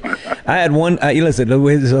YMC days. I had one. Listen,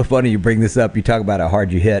 it's so funny you bring this up. You talk about how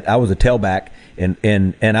hard you hit. I was a tailback, and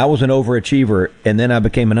I was an overachiever, and then I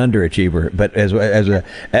became an underachiever. But as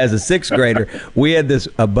a sixth grader, we had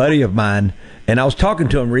a buddy of mine, and I was talking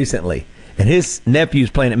to him recently, and his nephew's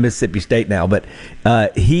playing at Mississippi State now. But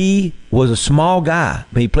he was a small guy.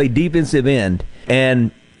 He played defensive end,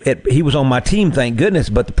 and he was on my team, thank goodness.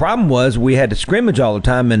 But the problem was we had to scrimmage all the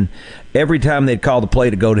time, and every time they'd call the play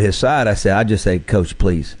to go to his side, I'd just say, "Coach,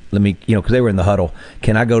 please let me," because they were in the huddle.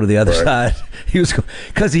 "Can I go to the other side?" He was,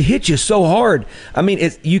 because he hit you so hard. I mean,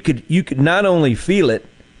 you could not only feel it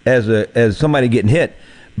as somebody getting hit,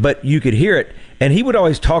 but you could hear it. And he would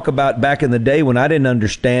always talk about back in the day when I didn't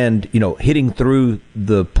understand, hitting through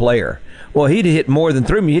the player. Well, he'd hit more than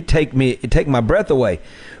through me. It'd take my breath away.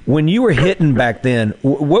 When you were hitting back then,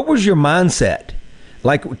 what was your mindset?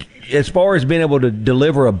 Like, as far as being able to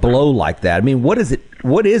deliver a blow like that? I mean, what is it?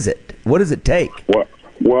 What does it take?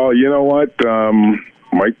 Well, you know what?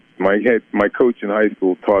 My coach in high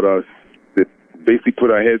school taught us that basically put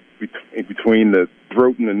our heads between the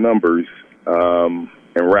throat and the numbers and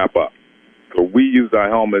wrap up. So we used our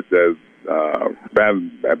helmets as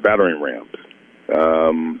battering rams.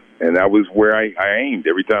 And that was where I aimed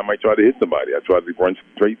every time I tried to hit somebody. I tried to run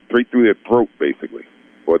straight through their throat, basically,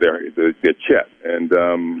 or their chest. And,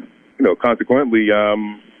 consequently,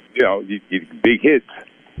 you big hits.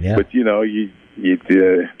 Yeah. But, you'd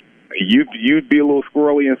be a little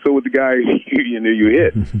squirrely, and so would the guy you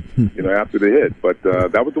hit, after the hit. But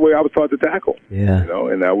that was the way I was taught to tackle. Yeah.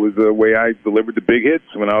 And that was the way I delivered the big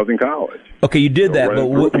hits when I was in college. Okay, you did that, but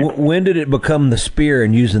when did it become the spear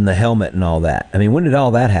and using the helmet and all that? I mean, when did all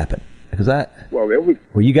that happen?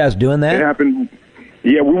 Were you guys doing that? It happened.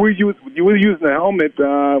 Yeah, we were using the helmet.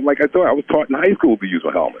 Like I thought, I was taught in high school to use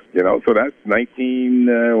a helmet. So that's when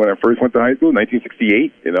I first went to high school,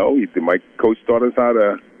 1968. My coach taught us how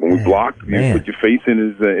to, when we blocked, you put your face in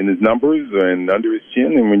his numbers and under his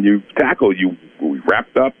chin, and when you tackled, we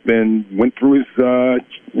wrapped up and went through his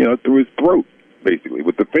through his throat, basically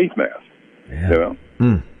with the face mask. Yeah.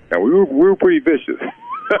 And we were pretty vicious.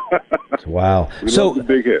 Wow. So a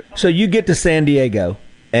big hit. So you get to San Diego,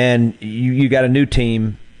 and you got a new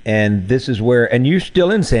team, and this is where, and you're still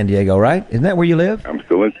in San Diego, right? Isn't that where you live? I'm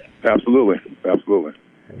still in. Absolutely.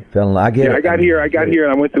 I get it. I got here,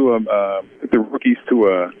 and I went to the rookies to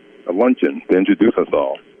a luncheon to introduce us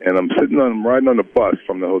all. And I'm riding on the bus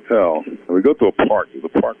from the hotel, and we go to a park. There's a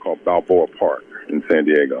park called Balboa Park in San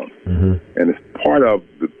Diego, and it's part of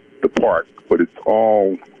the park, but it's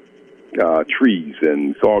all trees,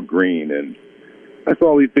 and it's all green, and I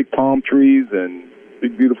saw all these big palm trees and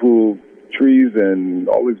big beautiful trees and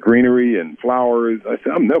all this greenery and flowers. I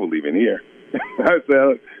said, I'm never leaving here. I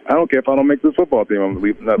said, I don't care if I don't make this football team. I'm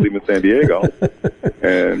not leaving San Diego.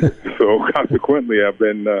 And so consequently, I've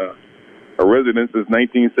been a resident since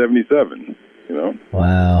 1977.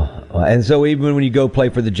 Wow. And so even when you go play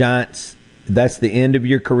for the Giants, that's the end of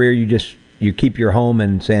your career. You keep your home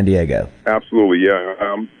in San Diego. Absolutely, yeah.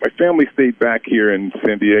 My family stayed back here in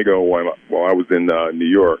San Diego while I was in New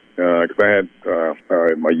York, because I had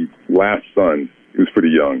my last son. He was pretty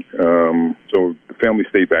young, so the family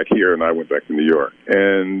stayed back here, and I went back to New York.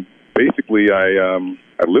 And basically, I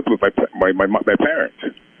lived with my parents.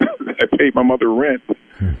 I paid my mother rent.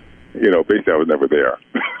 Basically, I was never there.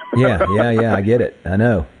 Yeah, I get it. I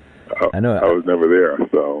know. I was never there.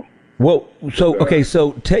 So. Well, okay.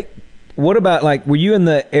 So what about, were you in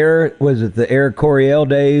the was it the Eric Coryell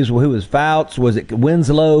days? Who was Fouts? Was it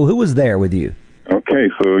Winslow? Who was there with you? Okay,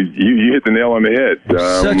 so you hit the nail on the head.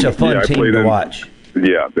 Such a fun team to watch.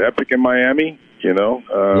 Yeah, the Epic in Miami,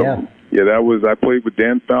 Yeah, I played with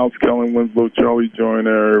Dan Fouts, Kellen Winslow, Charlie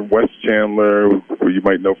Joyner, Wes Chandler, who you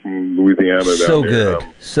might know from Louisiana. So good.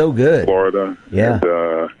 So good. Florida. Yeah.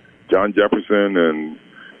 And John Jefferson and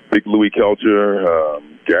Big Louis Kelcher,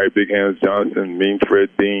 Gary Big Hands Johnson, Mean Fred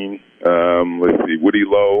Dean, Woody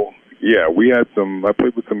Lowe. Yeah, we had I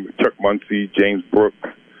played with some Chuck Muncie, James Brooks.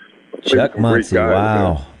 Chuck Muncie,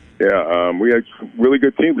 wow. We had some really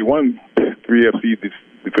good teams. We won 3 AFC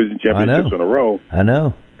division championships in a row. I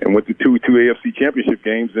know. And went to two AFC championship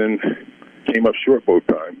games and came up short both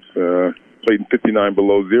times. Played in 59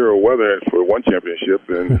 below zero weather for one championship,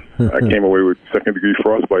 and I came away with second-degree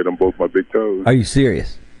frostbite on both my big toes. Are you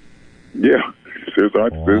serious? Yeah. Seriously.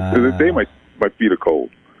 Wow. To this day, my feet are cold.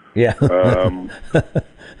 Yeah.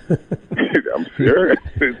 I'm serious.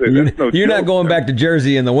 You're not going back to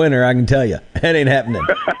Jersey in the winter, I can tell you. That ain't happening.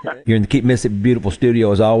 You're in the Keep Mississippi Beautiful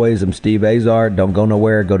studio as always. I'm Steve Azar. Don't go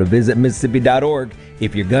nowhere. Go to visitmississippi.org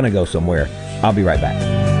if you're going to go somewhere. I'll be right back.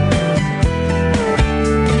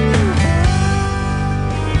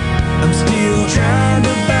 I'm still trying to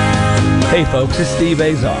find Hey folks, it's Steve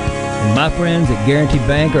Azar. And my friends at Guarantee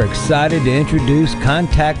Bank are excited to introduce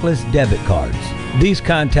contactless debit cards. These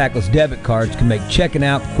contactless debit cards can make checking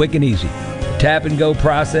out quick and easy. The tap-and-go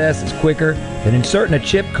process is quicker than inserting a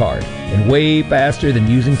chip card and way faster than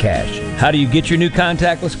using cash. How do you get your new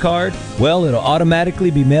contactless card? Well, it'll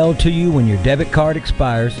automatically be mailed to you when your debit card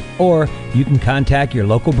expires, or you can contact your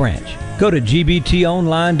local branch. Go to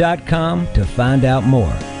gbtonline.com to find out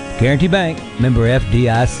more. Guarantee Bank, member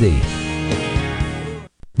FDIC.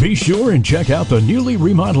 Be sure and check out the newly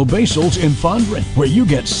remodeled Basil's in Fondren, where you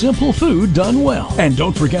get simple food done well. And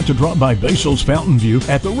don't forget to drop by Basil's Fountain View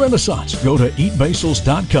at the Renaissance. Go to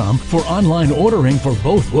eatbasils.com for online ordering for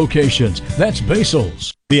both locations. That's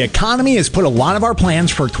Basil's. The economy has put a lot of our plans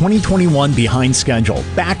for 2021 behind schedule.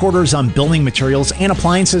 Back orders on building materials and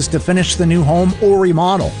appliances to finish the new home or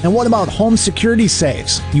remodel. And what about home security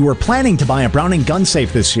safes? You were planning to buy a Browning gun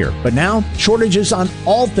safe this year, but now shortages on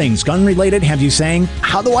all things gun related have you saying,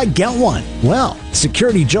 how do I get one? Well,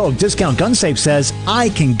 Security Joe of Discount Gun Safe says, I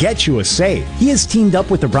can get you a safe. He has teamed up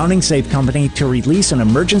with the Browning Safe Company to release an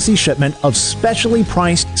emergency shipment of specially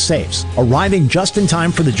priced safes, arriving just in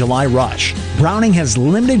time for the July rush. Browning has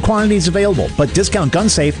limited quantities available, but Discount Gun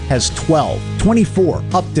Safe has 12, 24,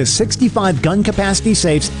 up to 65 gun capacity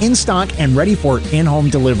safes in stock and ready for in-home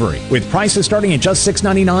delivery. With prices starting at just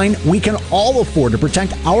 $6.99, we can all afford to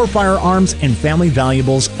protect our firearms and family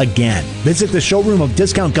valuables again. Visit the showroom of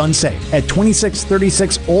Discount Gun Safe at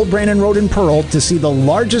 2636 Old Brandon Road in Pearl to see the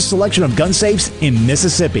largest selection of gun safes in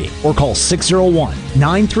Mississippi, or call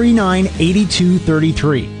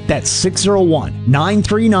 601-939-8233. That's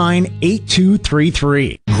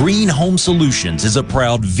 601-939-8233. Green Home Solutions is a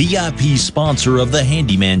proud VIP sponsor of the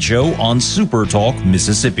Handyman Show on Super Talk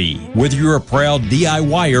Mississippi. Whether you're a proud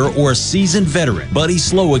DIYer or a seasoned veteran, Buddy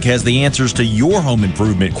Slowick has the answers to your home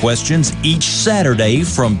improvement questions each Saturday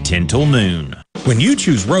from 10 till noon. When you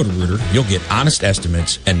choose Roto-Rooter, you'll get honest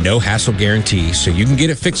estimates and no hassle guarantees so you can get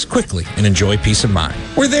it fixed quickly and enjoy peace of mind.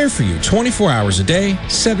 We're there for you 24 hours a day,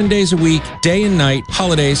 7 days a week, day and night,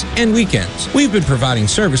 holidays, and weekends. We've been providing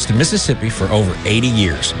service to Mississippi for over 80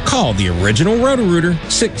 years. Call the original Roto-Rooter,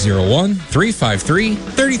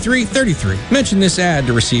 601-353-3333. Mention this ad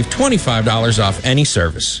to receive $25 off any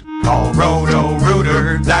service. Call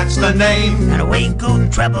Roto-Rooter, that's the name. And away go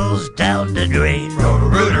troubles down the drain.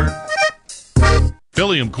 Roto-Rooter.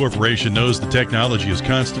 Philium Corporation knows the technology is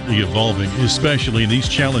constantly evolving, especially in these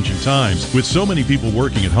challenging times. With so many people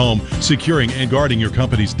working at home, securing and guarding your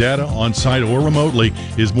company's data on-site or remotely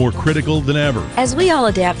is more critical than ever. As we all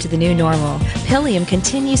adapt to the new normal, Philium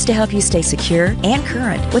continues to help you stay secure and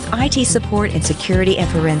current with IT support in security and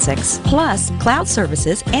forensics, plus cloud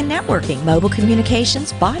services and networking, mobile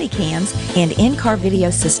communications, body cams, and in-car video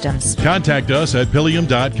systems. Contact us at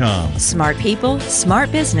Philium.com. Smart people, smart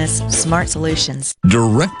business, smart solutions.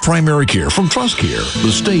 Direct primary care from TrustCare,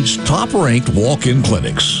 the state's top-ranked walk-in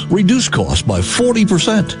clinics. Reduce costs by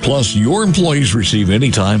 40%. Plus, your employees receive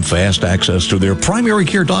anytime fast access to their primary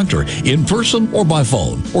care doctor in person or by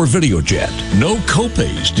phone or video chat. No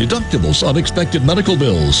copays, deductibles, unexpected medical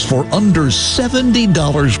bills for under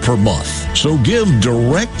 $70 per month. So give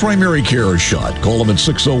Direct Primary Care a shot. Call them at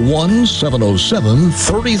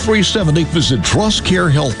 601-707-3370. Visit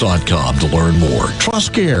TrustCareHealth.com to learn more.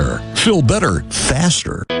 TrustCare. Feel better,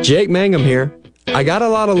 faster. Jake Mangum here. I got a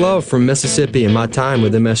lot of love from Mississippi in my time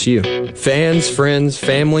with MSU. Fans, friends,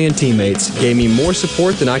 family, and teammates gave me more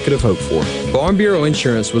support than I could have hoped for. Farm Bureau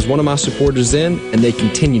Insurance was one of my supporters then, and they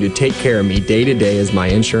continue to take care of me day to day as my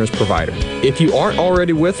insurance provider. If you aren't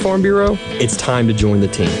already with Farm Bureau, it's time to join the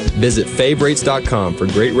team. Visit favrates.com for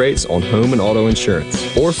great rates on home and auto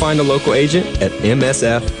insurance, or find a local agent at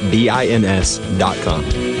msfbins.com.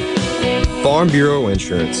 Farm Bureau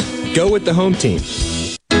Insurance. Go with the home team.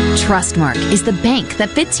 Trustmark is the bank that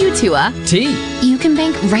fits you to a T. You can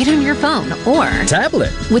bank right on your phone or tablet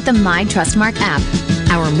with the My Trustmark app.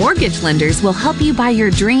 Our mortgage lenders will help you buy your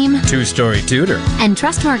dream 2-story tutor. And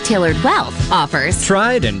Trustmark Tailored Wealth offers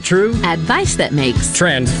tried and true advice that makes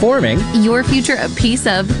transforming your future a piece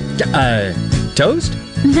of toast.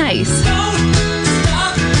 Nice.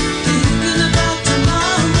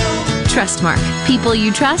 Trustmark. People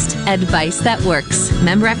you trust. Advice that works.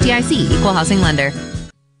 Member FDIC. Equal housing lender.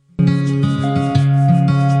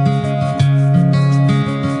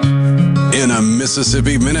 In a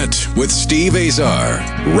Mississippi Minute with Steve Azar,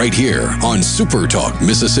 right here on Super Talk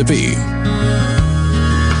Mississippi.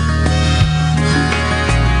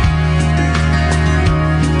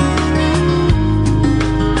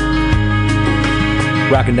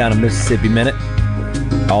 Rocking down a Mississippi Minute.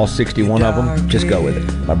 All 61 of them. Just go with it.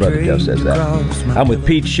 My brother Joe says that. I'm with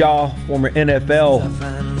Pete Shaw, former NFL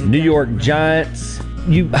New York Giants.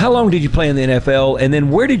 How long did you play in the NFL, and then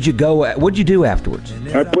where did you go? What did you do afterwards?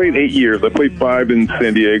 I played 8 years. I played 5 in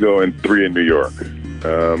San Diego and 3 in New York.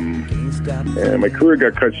 And my career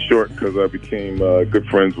got cut short because I became good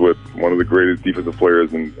friends with one of the greatest defensive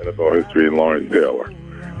players in NFL history, Lawrence Taylor.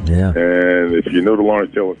 Yeah. And if you know the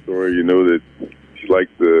Lawrence Taylor story, you know that he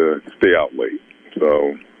liked to stay out late.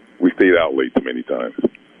 So we stayed out late too many times.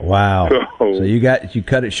 Wow. So you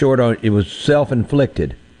cut it short on. It was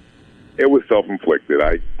self-inflicted. It was self-inflicted.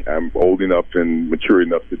 I'm old enough and mature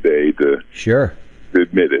enough today to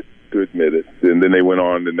admit it. And then they went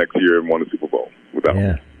on the next year and won the Super Bowl without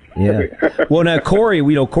me. Yeah. Well, now Corey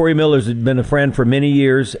Miller's had been a friend for many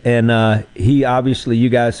years, and he obviously, you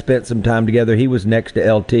guys spent some time together. He was next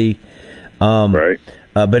to LT. Right.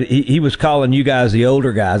 But he was calling you guys the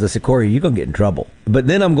older guys. I said, Corey, you're going to get in trouble. But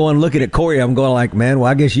then I'm going looking at Corey. I'm going like, man, well,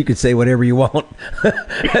 I guess you could say whatever you want.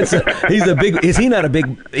 Is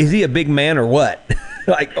he a big man or what?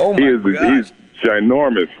 Like, oh, my gosh. He's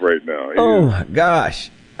ginormous right now. Oh, my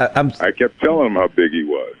gosh. I kept telling him how big he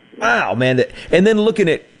was. Wow, man. And then looking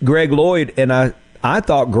at Greg Lloyd, and I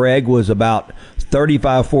thought Greg was about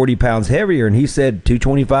 35, 40 pounds heavier, and he said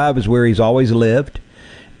 225 is where he's always lived.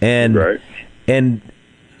 And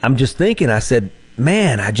I'm just thinking, I said,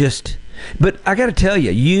 man, but I got to tell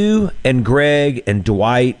you, you and Greg and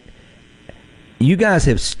Dwight, you guys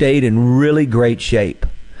have stayed in really great shape.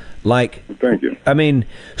 Like, thank you. I mean,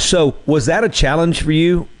 so was that a challenge for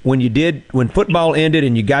you when football ended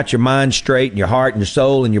and you got your mind straight and your heart and your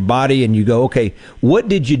soul and your body, and you go, okay, what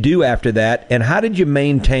did you do after that, and how did you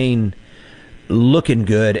maintain looking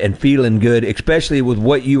good and feeling good, especially with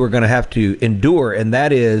what you were going to have to endure, and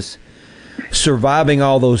that is surviving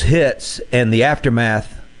all those hits and the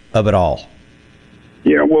aftermath of it all.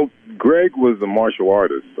 Yeah, well, Greg was a martial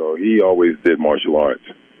artist, so he always did martial arts.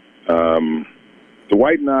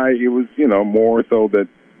 Dwight and I, it was, more so that,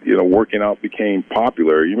 working out became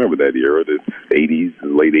popular. You remember that era, the 80s, the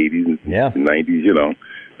late 80s and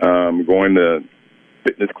 90s, going to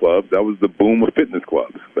fitness clubs. That was the boom of fitness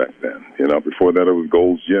clubs back then. Before that it was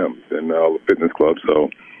Gold's Gyms and all the fitness clubs. So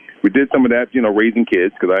we did some of that, raising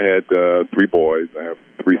kids, because I had 3 boys. I have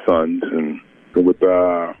 3 sons, and with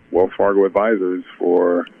Wells Fargo Advisors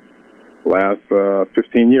for the last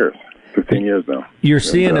 15 years. 15 years now. You're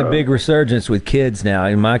seeing a big resurgence with kids now.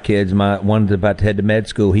 And my kids, one's about to head to med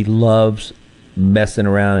school. He loves messing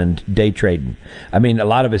around and day trading. I mean, a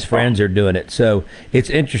lot of his friends are doing it. So it's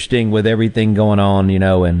interesting with everything going on,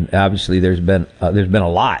 and obviously there's been a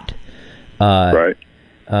lot. Right.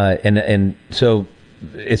 And so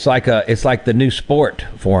it's like the new sport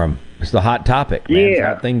for him. It's the hot topic, man. It's a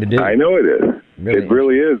hot thing to do. I know it is. It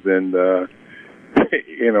really is. And,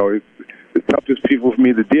 it's the toughest people for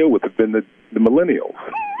me to deal with have been the millennials.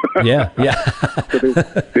 Yeah.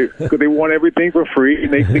 Because they want everything for free,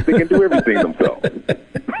 and they think they can do everything themselves.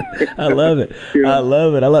 I love it.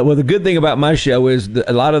 Well, the good thing about my show is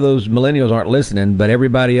a lot of those millennials aren't listening, but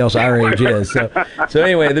everybody else our age is. So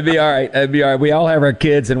anyway, it'd be all right. We all have our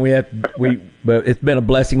kids, and but it's been a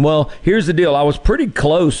blessing. Well, here's the deal. I was pretty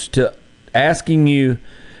close to asking you.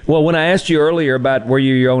 Well, when I asked you earlier about were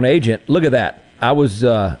you your own agent, look at that. I was,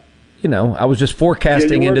 I was just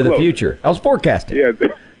forecasting into the future. I was forecasting. Yeah.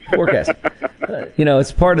 Forecasting.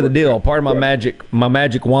 It's part of the deal, part of my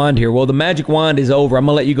magic wand here. Well, the magic wand is over. I'm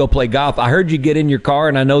going to let you go play golf. I heard you get in your car,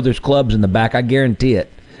 and I know there's clubs in the back. I guarantee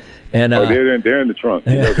it. And they're in the trunk.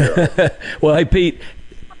 Well, hey, Pete,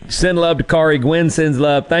 send love to Kari. Gwen sends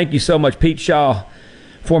love. Thank you so much. Pete Shaw,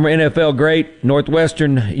 former NFL great,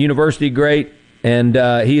 Northwestern University great, and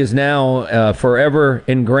he is now forever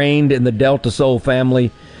ingrained in the Delta Soul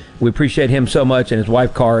family. We appreciate him so much, and his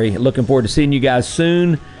wife, Kari. Looking forward to seeing you guys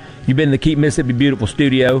soon. You've been in the Keep Mississippi Beautiful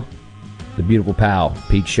studio. The beautiful pal,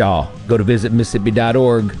 Pete Shaw. Go to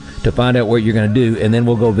visitmississippi.org to find out what you're going to do, and then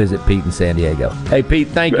we'll go visit Pete in San Diego. Hey, Pete,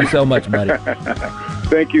 thank you so much, buddy.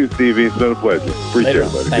 Thank you, Stevie. It's been a pleasure. Appreciate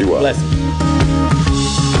it, buddy. Be well.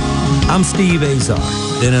 I'm Steve Azar.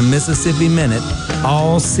 In a Mississippi Minute,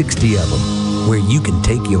 all 60 of them, where you can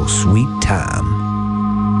take your sweet time.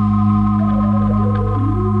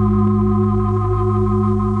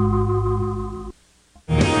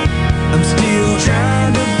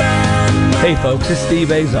 Hey folks, it's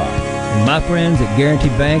Steve Azar, and my friends at Guaranty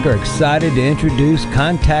Bank are excited to introduce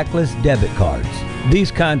contactless debit cards.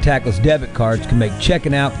 These contactless debit cards can make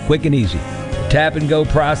checking out quick and easy. The tap and go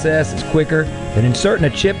process is quicker than inserting a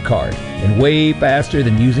chip card and way faster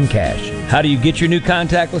than using cash. How do you get your new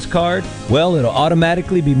contactless card? Well, it'll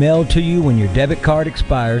automatically be mailed to you when your debit card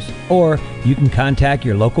expires, or you can contact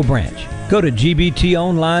your local branch. Go to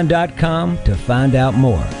gbtonline.com to find out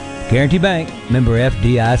more. Guaranty Bank, member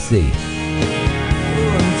FDIC.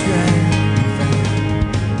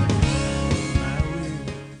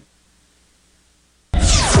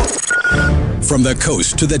 From the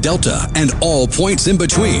coast to the Delta and all points in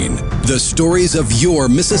between, the stories of your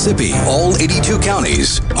Mississippi, all 82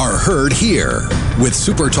 counties, are heard here. With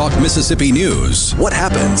Super Talk Mississippi News. What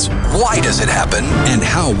happens? Why does it happen? And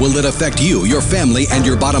how will it affect you, your family, and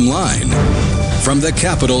your bottom line? From the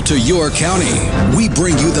capital to your county, we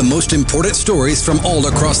bring you the most important stories from all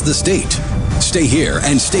across the state. Stay here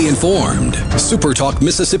and stay informed. Super Talk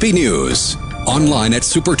Mississippi News. Online at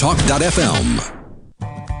supertalk.fm.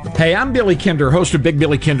 Hey, I'm Billy Kinder, host of Big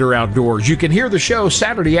Billy Kinder Outdoors. You can hear the show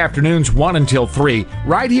Saturday afternoons 1 until 3,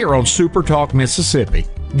 right here on Super Talk Mississippi.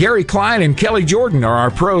 Gary Klein and Kelly Jordan are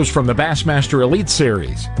our pros from the Bassmaster Elite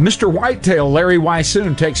Series. Mr. Whitetail Larry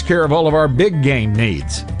Wysoon takes care of all of our big game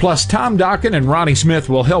needs. Plus, Tom Dokken and Ronnie Smith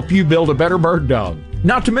will help you build a better bird dog.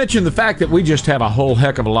 Not to mention the fact that we just have a whole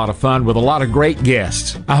heck of a lot of fun with a lot of great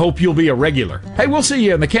guests. I hope you'll be a regular. Hey, we'll see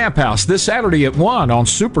you in the Camp House this Saturday at 1 on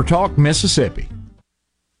Super Talk Mississippi.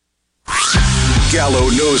 Gallo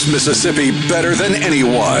knows Mississippi better than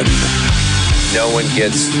anyone. No one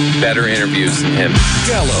gets better interviews than him.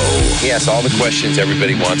 Gallo. He asks all the questions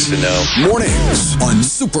everybody wants to know. Mornings on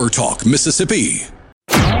Super Talk Mississippi.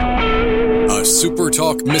 A Super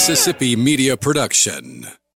Talk Mississippi media production.